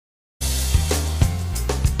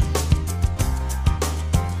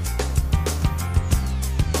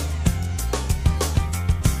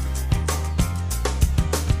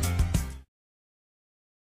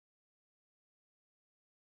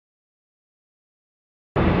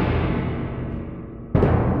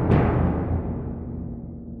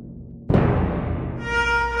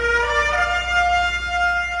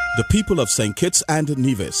The people of St. Kitts and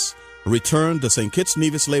Nevis returned the St. Kitts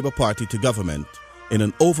Nevis Labour Party to government in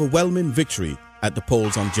an overwhelming victory at the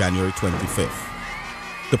polls on January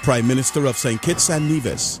 25th. The Prime Minister of St. Kitts and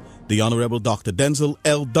Nevis, the Honourable Dr. Denzil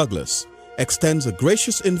L. Douglas, extends a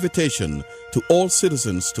gracious invitation to all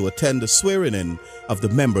citizens to attend the swearing-in of the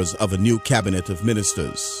members of a new cabinet of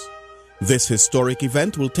ministers. This historic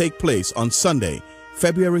event will take place on Sunday,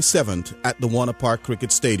 February 7th at the Warner Park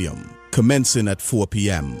Cricket Stadium, commencing at 4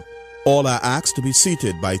 p.m. All are asked to be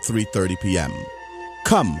seated by 3:30 p.m.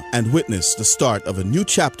 Come and witness the start of a new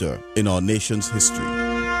chapter in our nation's history.